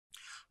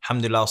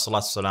Alhamdulillah,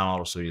 salatu salam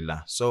ala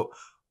rasulillah. So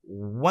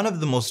one of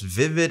the most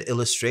vivid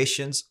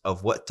illustrations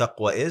of what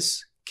taqwa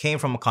is came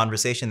from a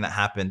conversation that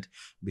happened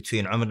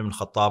between Umar Ibn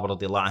Khatabat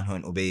radiyaAllahuanhu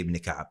and Ubay ibn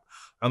Ka'ab.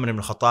 Umar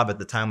Ibn Khatabat at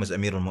the time was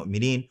Ameer Al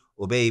Momineen.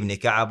 Ubay ibn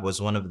Ka'ab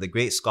was one of the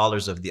great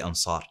scholars of the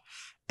Ansar.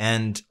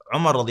 And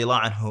Umar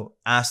radiyaAllahuanhu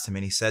asked him,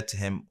 and he said to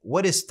him,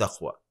 "What is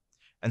taqwa?"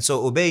 And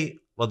so Ubay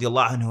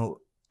radiyaAllahuanhu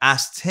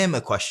asked him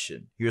a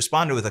question. He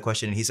responded with a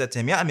question, and he said to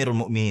him, "Ya Ameer Al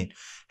Momineen,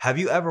 have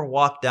you ever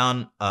walked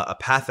down a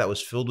path that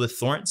was filled with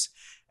thorns?"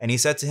 And he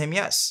said to him,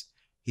 "Yes."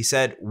 He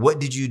said, "What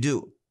did you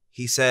do?"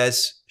 He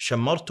says,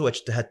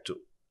 "Shamartuwaijtahatu.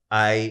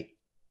 I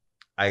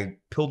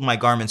pulled my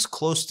garments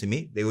close to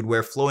me." They would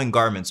wear flowing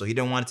garments, so he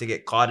didn't want to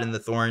get caught in the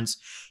thorns.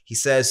 He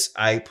says,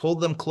 "I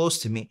pulled them close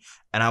to me,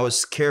 and I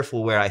was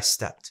careful where I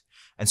stepped."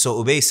 And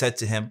so Ubay said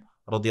to him,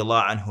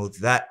 radiallahu anhu,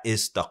 "That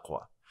is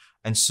taqwa."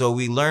 And so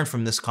we learn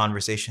from this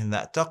conversation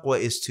that taqwa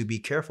is to be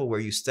careful where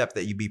you step,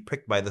 that you be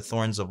pricked by the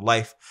thorns of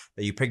life,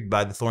 that you pricked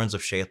by the thorns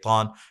of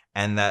shaitan,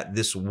 and that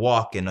this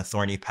walk in a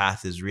thorny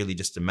path is really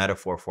just a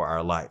metaphor for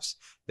our lives,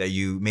 that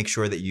you make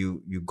sure that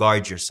you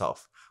guard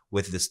yourself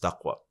with this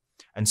taqwa.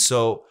 And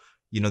so,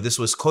 this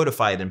was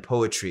codified in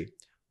poetry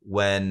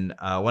when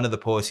one of the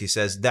poets, he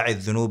says, دَعِ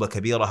الذُّنُوبَ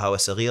كَبِيرَهَا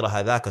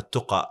وَصَغِيرَهَا ذَاكَ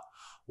التُّقَى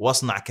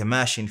واصنع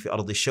كماش في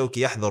أرض الشوك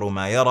يحذر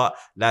ما يرى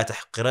لا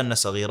تحقرن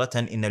صغيرة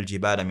إن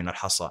الجبال من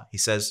الحصى. He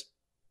says,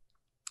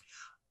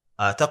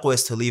 taqwa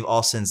is to leave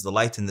all sins, the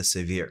light and the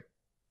severe,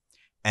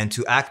 and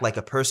to act like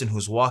a person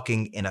who's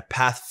walking in a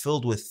path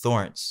filled with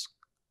thorns,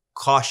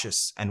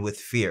 cautious and with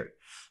fear.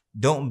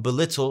 Don't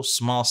belittle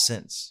small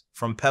sins.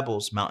 From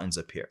pebbles, mountains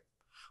appear.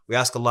 We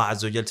ask Allah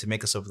Azza wa Jal to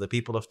make us of the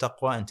people of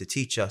taqwa and to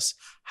teach us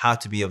how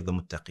to be of the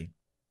muttaqeen.